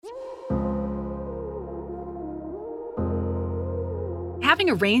having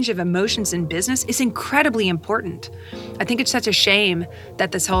a range of emotions in business is incredibly important. I think it's such a shame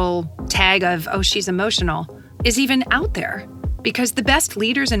that this whole tag of, oh, she's emotional, is even out there. Because the best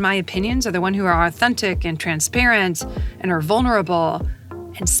leaders, in my opinions, are the ones who are authentic and transparent and are vulnerable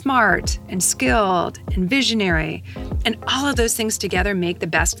and smart and skilled and visionary. And all of those things together make the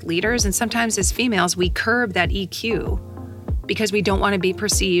best leaders. And sometimes as females, we curb that EQ because we don't want to be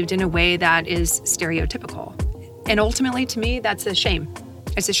perceived in a way that is stereotypical. And ultimately, to me, that's a shame.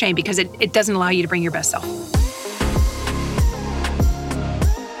 It's a shame because it doesn't allow you to bring your best self.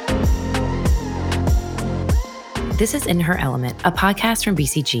 This is In Her Element, a podcast from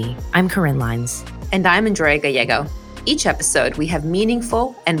BCG. I'm Corinne Lines. And I'm Andrea Gallego. Each episode, we have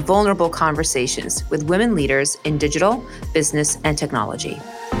meaningful and vulnerable conversations with women leaders in digital, business, and technology.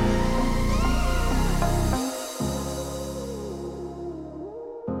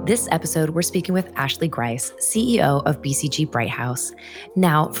 This episode, we're speaking with Ashley Grice, CEO of BCG Brighthouse.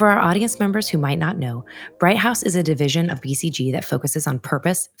 Now, for our audience members who might not know, Brighthouse is a division of BCG that focuses on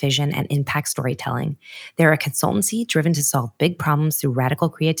purpose, vision, and impact storytelling. They're a consultancy driven to solve big problems through radical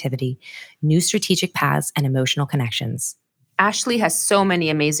creativity, new strategic paths, and emotional connections. Ashley has so many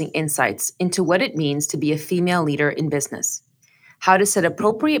amazing insights into what it means to be a female leader in business, how to set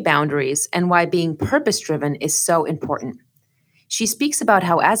appropriate boundaries, and why being purpose-driven is so important. She speaks about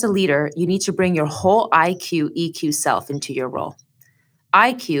how as a leader, you need to bring your whole IQ, EQ self into your role.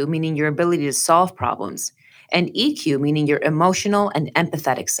 IQ meaning your ability to solve problems, and EQ meaning your emotional and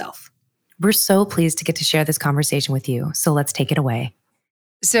empathetic self. We're so pleased to get to share this conversation with you, so let's take it away.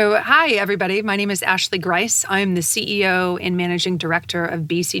 So, hi, everybody. My name is Ashley Grice. I'm the CEO and Managing Director of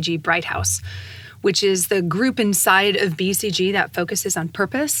BCG Brighthouse, which is the group inside of BCG that focuses on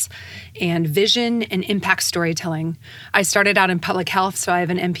purpose and vision and impact storytelling. I started out in public health, so I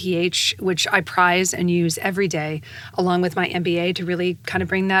have an MPH, which I prize and use every day, along with my MBA to really kind of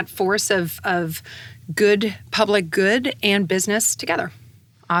bring that force of good, public good and business together.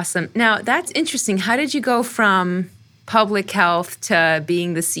 Awesome. Now, that's interesting. How did you go from public health to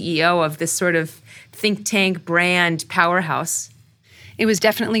being the CEO of this sort of think tank brand powerhouse? It was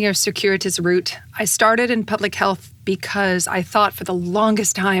definitely a circuitous route. I started in public health because I thought for the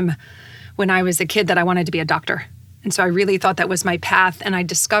longest time when I was a kid that I wanted to be a doctor. And so I really thought that was my path. And I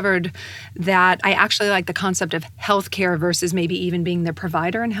discovered that I actually like the concept of healthcare versus maybe even being the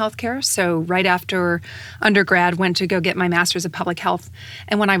provider in healthcare. So right after undergrad, went to go get my master's of public health.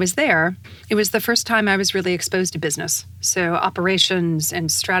 And when I was there, it was the first time I was really exposed to business. So operations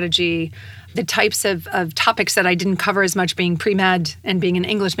and strategy, the types of topics that I didn't cover as much being pre-med and being an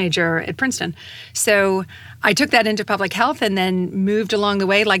English major at Princeton. So I took that into public health and then moved along the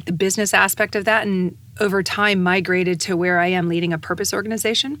way, like the business aspect of that, and over time migrated to where I am leading a purpose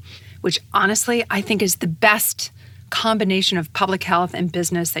organization, which honestly I think is the best combination of public health and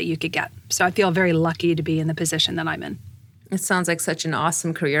business that you could get. So I feel very lucky to be in the position that I'm in. It sounds like such an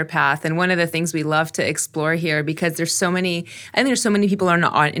awesome career path. And one of the things we love to explore here, because I think there's so many people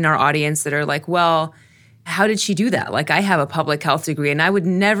in our audience that are like, well, how did she do that? Like, I have a public health degree and I would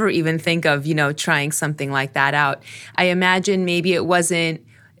never even think of, trying something like that out. I imagine maybe it wasn't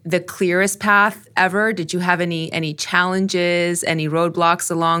the clearest path ever. Did you have any challenges, any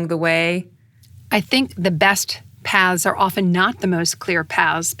roadblocks along the way? I think the best paths are often not the most clear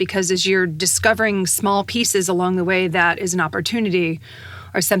paths because as you're discovering small pieces along the way that is an opportunity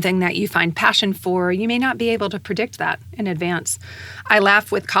or something that you find passion for, you may not be able to predict that in advance. I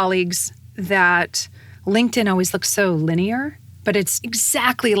laugh with colleagues that LinkedIn always looks so linear, but it's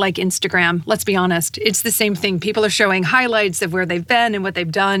exactly like Instagram. Let's be honest. It's the same thing. People are showing highlights of where they've been and what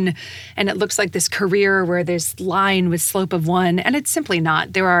they've done, and it looks like this career where there's line with slope of one, and it's simply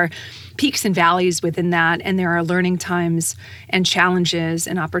not. There are peaks and valleys within that, and there are learning times and challenges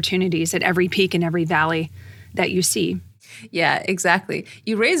and opportunities at every peak and every valley that you see. Yeah, exactly.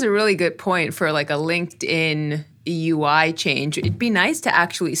 You raise a really good point for like a LinkedIn UI change. It'd be nice to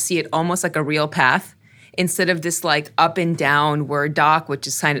actually see it almost like a real path, instead of this like up and down Word doc, which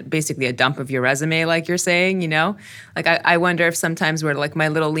is kind of basically a dump of your resume, like you're saying, Like I wonder if sometimes where like my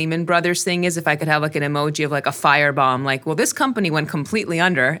little Lehman Brothers thing is, if I could have like an emoji of like a firebomb, like, well, this company went completely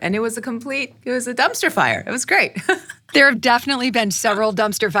under and it was a dumpster fire. It was great. There have definitely been several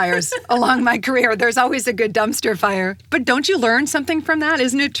dumpster fires along my career. There's always a good dumpster fire. But don't you learn something from that?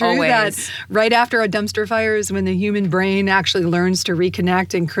 Isn't it true Always. That right after a dumpster fire is when the human brain actually learns to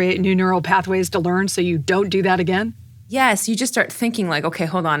reconnect and create new neural pathways to learn so you don't do that again? Yes, you just start thinking like, okay,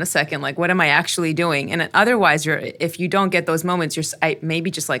 hold on a second, like what am I actually doing? And otherwise, if you don't get those moments, you're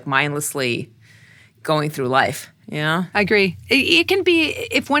maybe just like mindlessly going through life, I agree. It can be,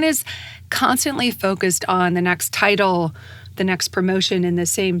 if one is constantly focused on the next title, the next promotion in the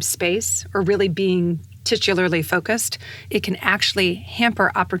same space or really being titularly focused, it can actually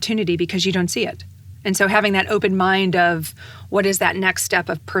hamper opportunity because you don't see it. And so having that open mind of what is that next step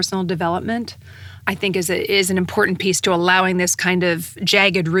of personal development, I think is an important piece to allowing this kind of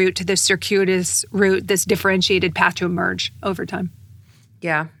jagged route, this circuitous route, this differentiated path to emerge over time.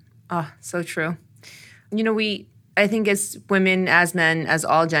 Yeah. Oh, so true. I think as women, as men, as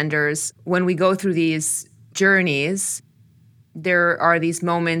all genders, when we go through these journeys, there are these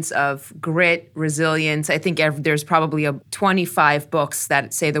moments of grit, resilience. I think there's probably 25 books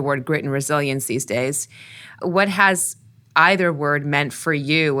that say the word grit and resilience these days. What has either word meant for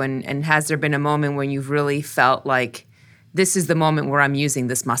you? And has there been a moment when you've really felt like this is the moment where I'm using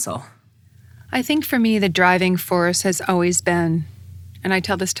this muscle? I think for me, the driving force has always been, and I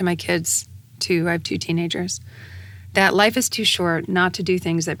tell this to my kids too, I have 2 teenagers, that life is too short not to do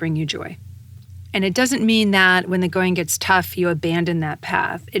things that bring you joy. And it doesn't mean that when the going gets tough, you abandon that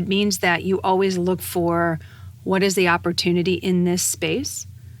path. It means that you always look for what is the opportunity in this space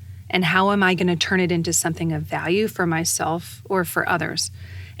and how am I going to turn it into something of value for myself or for others.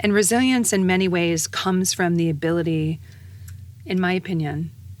 And resilience in many ways comes from the ability, in my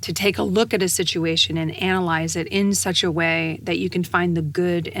opinion, to take a look at a situation and analyze it in such a way that you can find the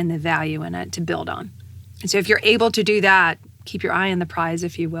good and the value in it to build on. And so if you're able to do that, keep your eye on the prize,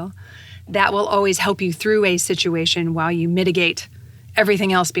 if you will, that will always help you through a situation while you mitigate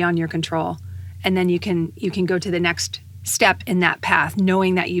everything else beyond your control. And then you can go to the next step in that path,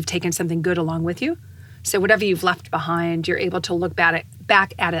 knowing that you've taken something good along with you. So whatever you've left behind, you're able to look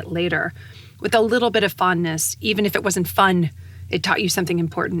back at it later with a little bit of fondness. Even if it wasn't fun, it taught you something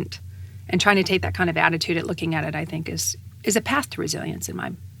important. And trying to take that kind of attitude at looking at it, I think, is a path to resilience in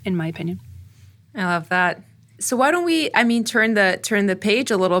my opinion. I love that. So why don't we, turn the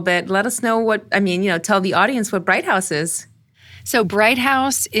page a little bit. Let us know tell the audience what Brighthouse is. So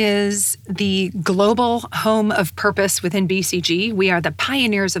Brighthouse is the global home of purpose within BCG. We are the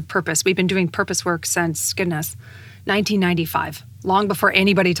pioneers of purpose. We've been doing purpose work since, 1995, long before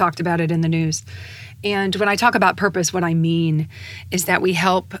anybody talked about it in the news. And when I talk about purpose, what I mean is that we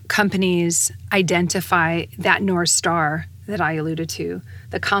help companies identify that North Star that I alluded to,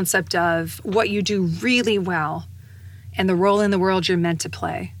 the concept of what you do really well and the role in the world you're meant to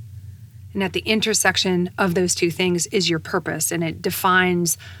play. And at the intersection of those 2 things is your purpose, and it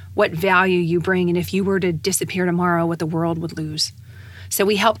defines what value you bring, and if you were to disappear tomorrow, what the world would lose. So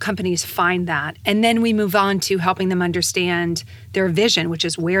we help companies find that, and then we move on to helping them understand their vision, which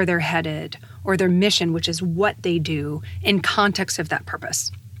is where they're headed, or their mission, which is what they do in context of that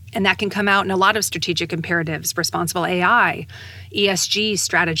purpose. And that can come out in a lot of strategic imperatives: responsible AI, ESG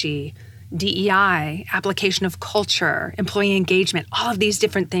strategy, DEI, application of culture, employee engagement, all of these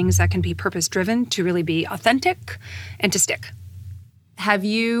different things that can be purpose-driven to really be authentic and to stick. Have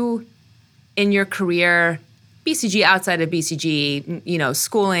you, in your career, BCG, outside of BCG,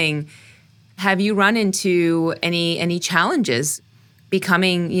 schooling, have you run into any challenges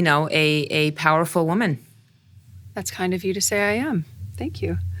becoming, a powerful woman? That's kind of you to say I am. Thank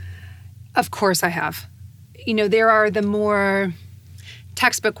you. Of course I have. There are the more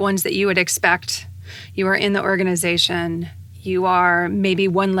textbook ones that you would expect. You are in the organization. You are maybe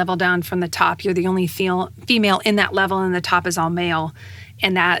one level down from the top. You're the only female in that level, and the top is all male.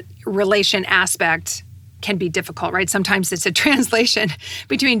 And that relation aspect can be difficult, right? Sometimes it's a translation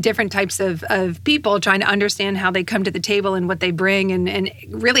between different types of people trying to understand how they come to the table and what they bring and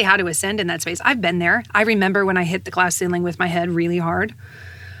really how to ascend in that space. I've been there. I remember when I hit the glass ceiling with my head really hard.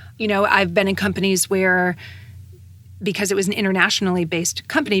 I've been in companies where, because it was an internationally based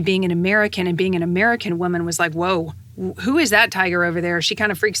company, being an American and being an American woman was like, whoa, who is that tiger over there? She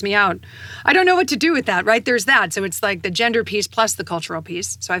kind of freaks me out. I don't know what to do with that, right? There's that. So it's like the gender piece plus the cultural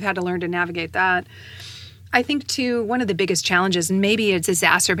piece. So I've had to learn to navigate that. I think, too, one of the biggest challenges, and maybe it's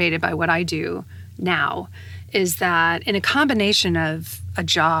exacerbated by what I do now, is that in a combination of a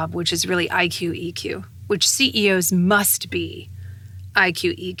job, which is really IQ, EQ, which CEOs must be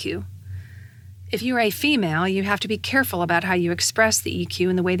IQ, EQ. If you are a female, you have to be careful about how you express the EQ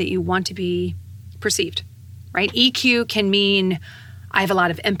in the way that you want to be perceived, right? EQ can mean I have a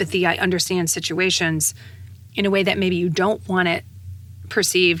lot of empathy, I understand situations in a way that maybe you don't want it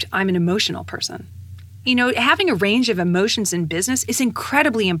perceived. I'm an emotional person. Having a range of emotions in business is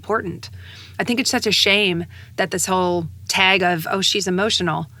incredibly important. I think it's such a shame that this whole tag of, oh, she's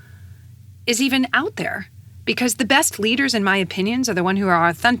emotional, is even out there. Because the best leaders, in my opinions, are the ones who are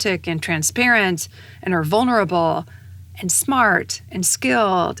authentic and transparent and are vulnerable and smart and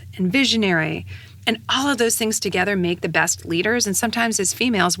skilled and visionary. And all of those things together make the best leaders. And sometimes as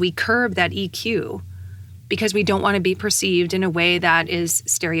females, we curb that EQ because we don't want to be perceived in a way that is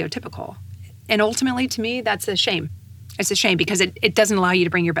stereotypical. And ultimately, to me, that's a shame. It's a shame because it doesn't allow you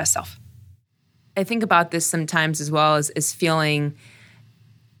to bring your best self. I think about this sometimes as well as feeling,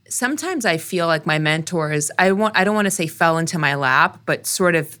 sometimes I feel like my mentors, I don't want to say fell into my lap, but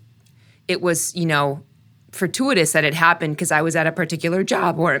sort of it was, fortuitous that it happened because I was at a particular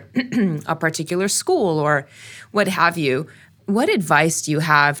job or a particular school or what have you. What advice do you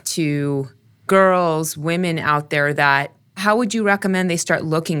have to girls, women out there that, how would you recommend they start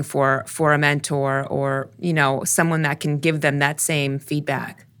looking for a mentor or, someone that can give them that same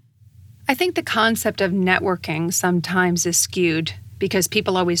feedback? I think the concept of networking sometimes is skewed because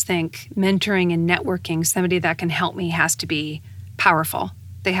people always think mentoring and networking, somebody that can help me has to be powerful.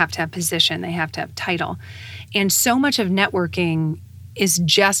 They have to have position, they have to have title. And so much of networking is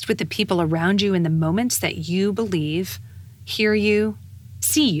just with the people around you in the moments that you believe, hear you,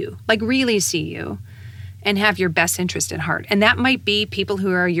 see you, like really see you, and have your best interest at heart. And that might be people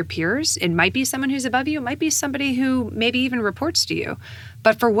who are your peers. It might be someone who's above you. It might be somebody who maybe even reports to you.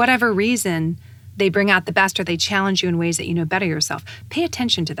 But for whatever reason, they bring out the best or they challenge you in ways that you know better yourself. Pay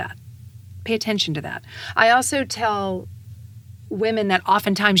attention to that. Pay attention to that. I also tell women that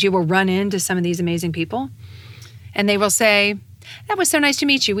oftentimes you will run into some of these amazing people and they will say, "That was so nice to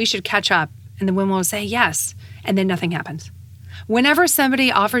meet you. We should catch up." And the women will say, "Yes." And then nothing happens. Whenever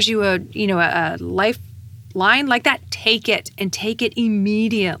somebody offers you a lifeline like that, take it and take it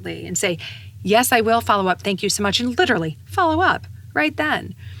immediately and say, "Yes, I will follow up. Thank you so much." And literally follow up right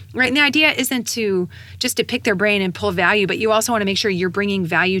then. Right. And the idea isn't just to pick their brain and pull value, but you also want to make sure you're bringing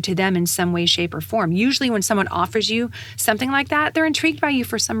value to them in some way, shape, or form. Usually when someone offers you something like that, they're intrigued by you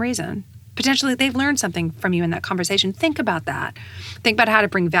for some reason. Potentially they've learned something from you in that conversation. Think about that. Think about how to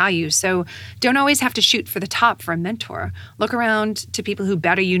bring value. So don't always have to shoot for the top for a mentor. Look around to people who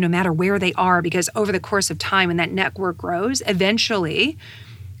better you no matter where they are, because over the course of time, when that network grows, eventually,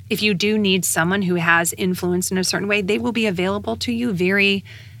 if you do need someone who has influence in a certain way, they will be available to you very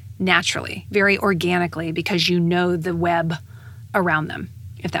naturally, very organically, because you know the web around them,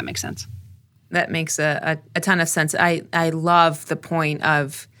 if that makes sense. That makes a ton of sense. I love the point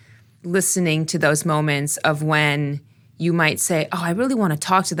of listening to those moments of when you might say, "Oh, I really want to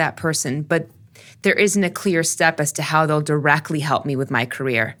talk to that person," but there isn't a clear step as to how they'll directly help me with my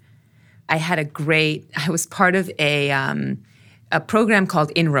career. I was part of a program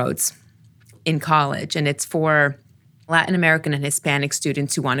called Inroads in college, and it's for Latin American and Hispanic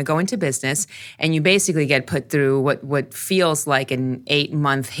students who want to go into business, and you basically get put through what feels like an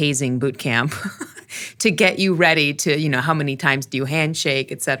 8-month hazing boot camp to get you ready to, how many times do you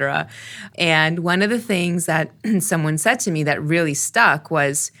handshake, et cetera. And one of the things that someone said to me that really stuck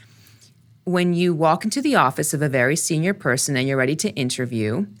was, when you walk into the office of a very senior person and you're ready to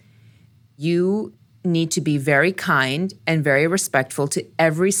interview, you need to be very kind and very respectful to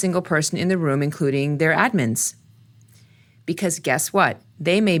every single person in the room, including their admins. Because guess what?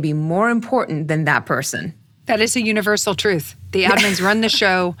 They may be more important than that person. That is a universal truth. The admins run the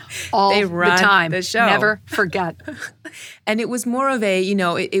show all the time. The show. Never forget. And it was more of a,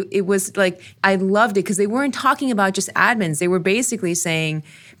 it was like, I loved it because they weren't talking about just admins. They were basically saying,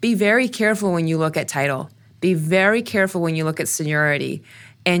 be very careful when you look at title. Be very careful when you look at seniority.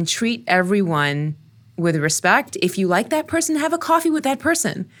 And treat everyone with respect. If you like that person, have a coffee with that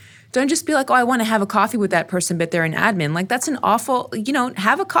person. Don't just be like, "Oh, I want to have a coffee with that person, but they're an admin." Like, that's an awful,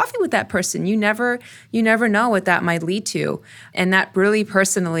 have a coffee with that person. You never know what that might lead to. And that really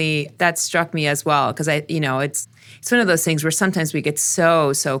personally, that struck me as well. Because it's one of those things where sometimes we get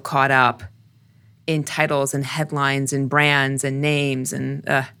so caught up in titles and headlines and brands and names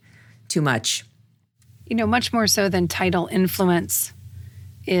and too much. Much more so than title, influence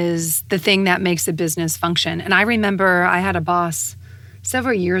is the thing that makes a business function. And I remember I had a boss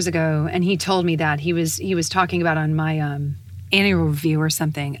several years ago, and he told me that he was talking about on my annual review or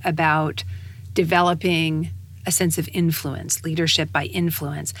something about developing a sense of influence, leadership by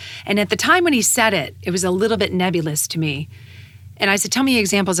influence. And at the time when he said it, it was a little bit nebulous to me. And I said, "Tell me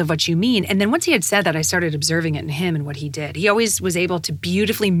examples of what you mean." And then once he had said that, I started observing it in him and what he did. He always was able to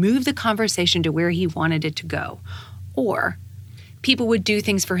beautifully move the conversation to where he wanted it to go. Or people would do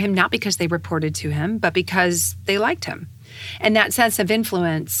things for him not because they reported to him, but because they liked him. And that sense of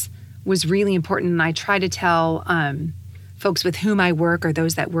influence was really important. And I try to tell folks with whom I work or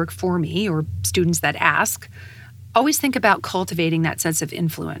those that work for me or students that ask, always think about cultivating that sense of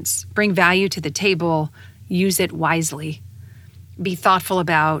influence. Bring value to the table, use it wisely. be thoughtful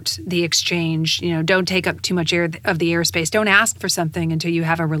about the exchange. Don't take up too much of the airspace. Don't ask for something until you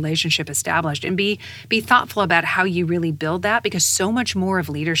have a relationship established, and be thoughtful about how you really build that, because so much more of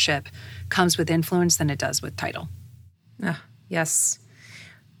leadership comes with influence than it does with title. Yes.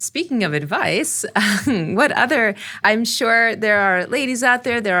 Speaking of advice, I'm sure there are ladies out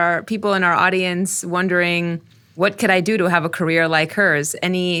there are people in our audience wondering, what could I do to have a career like hers?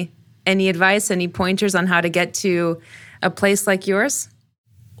 Any advice, any pointers on how to get to a place like yours?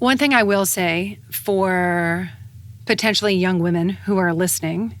 One thing I will say for potentially young women who are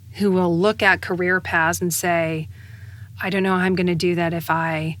listening, who will look at career paths and say, I don't know how I'm going to do that if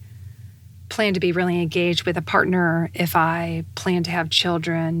I plan to be really engaged with a partner, if I plan to have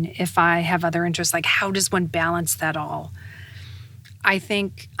children, if I have other interests, like how does one balance that all? I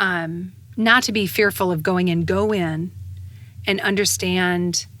think not to be fearful of go in and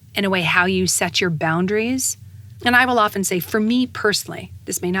understand in a way how you set your boundaries. And I will often say, for me personally,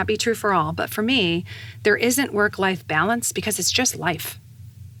 this may not be true for all, but for me, there isn't work-life balance because it's just life.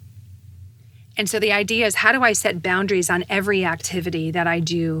 And so the idea is, how do I set boundaries on every activity that I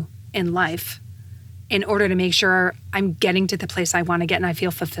do in life in order to make sure I'm getting to the place I want to get and I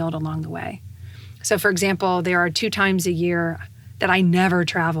feel fulfilled along the way? So for example, there are 2 times a year that I never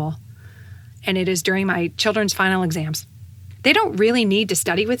travel, and it is during my children's final exams. They don't really need to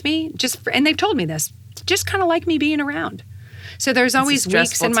study with me, and they've told me this, just kind of like me being around. So there's always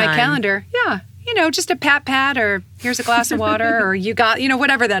weeks in my calendar, just a pat, or here's a glass of water, or you got,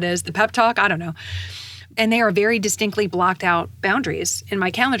 whatever that is, the pep talk, I don't know. And they are very distinctly blocked out boundaries in my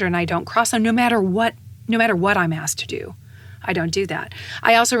calendar, and I don't cross them no matter what I'm asked to do. I don't do that.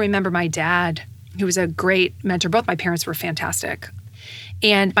 I also remember my dad, who was a great mentor. Both my parents were fantastic.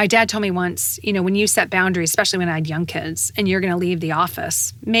 And my dad told me once, when you set boundaries, especially when I had young kids, and you're going to leave the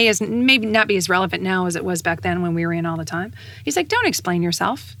office, maybe not be as relevant now as it was back then when we were in all the time. He's like, don't explain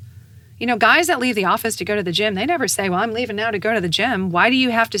yourself. Guys that leave the office to go to the gym, they never say, well, I'm leaving now to go to the gym. Why do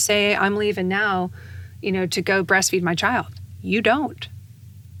you have to say I'm leaving now, to go breastfeed my child? You don't.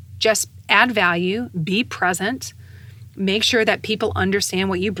 Just add value, be present, make sure that people understand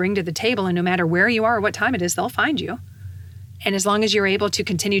what you bring to the table, and no matter where you are or what time it is, they'll find you. And as long as you're able to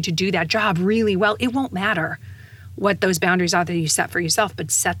continue to do that job really well, it won't matter what those boundaries are that you set for yourself, but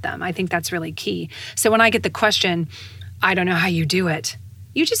set them. I think that's really key. So when I get the question, I don't know how you do it,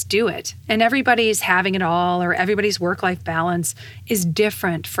 you just do it. And everybody's having it all, or everybody's work-life balance is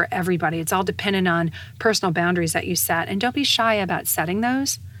different for everybody. It's all dependent on personal boundaries that you set. And don't be shy about setting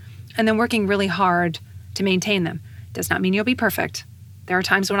those and then working really hard to maintain them. Does not mean you'll be perfect. There are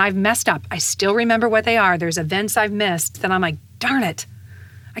times when I've messed up. I still remember what they are. There's events I've missed that I'm like, darn it.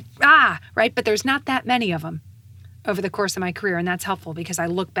 Right? But there's not that many of them over the course of my career. And that's helpful because I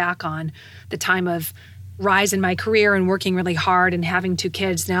look back on the time of rise in my career and working really hard and having 2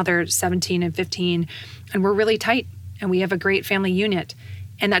 kids. Now they're 17 and 15, and we're really tight, and we have a great family unit.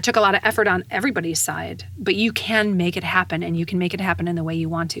 And that took a lot of effort on everybody's side, but you can make it happen, and you can make it happen in the way you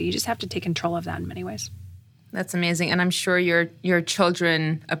want to. You just have to take control of that in many ways. That's amazing. And I'm sure your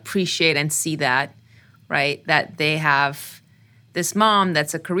children appreciate and see that, right? That they have this mom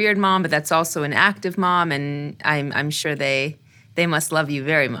that's a careered mom, but that's also an active mom. And I'm sure they must love you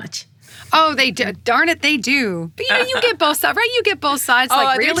very much. Oh, they do. Darn it, they do. But you get both sides, right? You get both sides.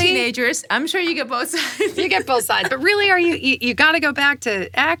 Like, they're really? teenagers. I'm sure you get both sides. You get both sides. But really, are you got to go back to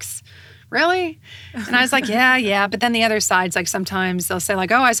X? Really? And I was like, yeah. But then the other side's like, sometimes they'll say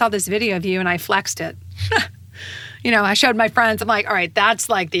like, oh, I saw this video of you and I flexed it. I showed my friends. I'm like, all right, that's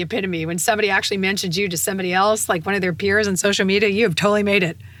like the epitome. When somebody actually mentions you to somebody else, like one of their peers on social media, you have totally made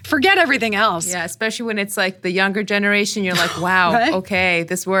it. Forget everything else. Yeah, especially when it's like the younger generation. You're like, wow, right? Okay,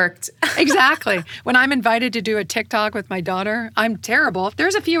 this worked. Exactly. When I'm invited to do a TikTok with my daughter, I'm terrible.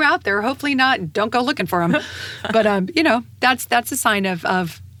 There's a few out there. Hopefully not. Don't go looking for them. But, that's a sign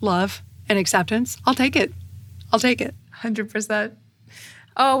of love and acceptance. I'll take it. 100%.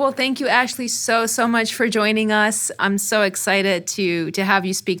 Oh, well, thank you, Ashley, so much for joining us. I'm so excited to have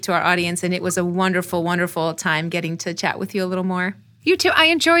you speak to our audience, and it was a wonderful, wonderful time getting to chat with you a little more. You too. I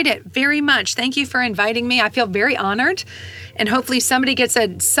enjoyed it very much. Thank you for inviting me. I feel very honored, and hopefully somebody gets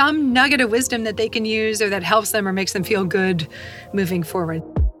some nugget of wisdom that they can use or that helps them or makes them feel good moving forward.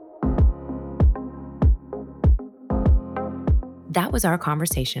 That was our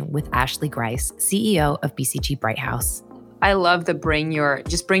conversation with Ashley Grice, CEO of BCG Brighthouse. I love the bring your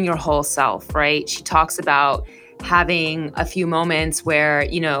whole self, right? She talks about having a few moments where,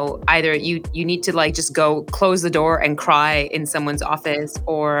 either you need to like just go close the door and cry in someone's office,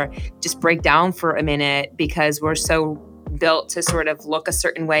 or just break down for a minute because we're so built to sort of look a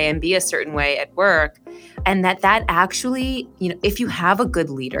certain way and be a certain way at work. And that actually, if you have a good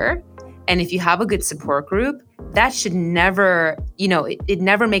leader and if you have a good support group, that should never, it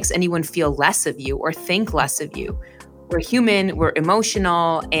never makes anyone feel less of you or think less of you. We're human, we're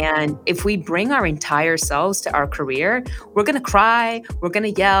emotional, and if we bring our entire selves to our career, we're gonna cry, we're gonna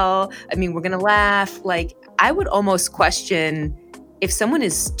yell, we're gonna laugh. Like, I would almost question if someone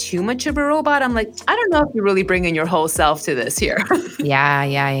is too much of a robot. I'm like, I don't know if you're really bringing your whole self to this here.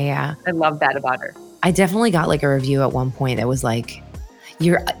 Yeah. I love that about her. I definitely got like a review at one point that was like,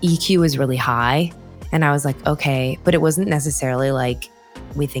 your EQ is really high. And I was like, okay, but it wasn't necessarily like,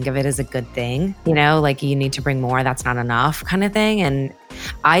 we think of it as a good thing, like you need to bring more, that's not enough kind of thing. And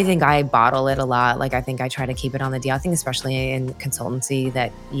I think I bottle it a lot. Like, I think I try to keep it on the DL. I think especially in consultancy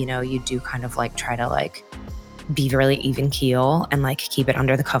that, you do kind of like try to like be really even keel and like keep it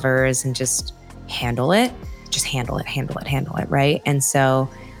under the covers and just handle it. Just handle it, right? And so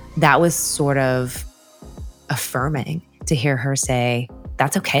that was sort of affirming to hear her say,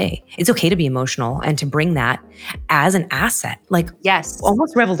 that's okay. It's okay to be emotional and to bring that as an asset. Like, yes,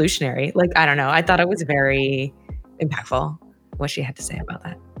 almost revolutionary. Like, I don't know. I thought it was very impactful what she had to say about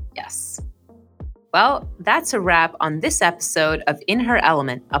that. Yes. Well, that's a wrap on this episode of In Her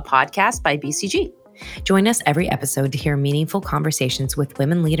Element, a podcast by BCG. Join us every episode to hear meaningful conversations with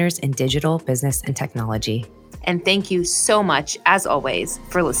women leaders in digital, business, and technology. And thank you so much, as always,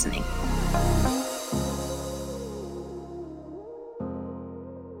 for listening.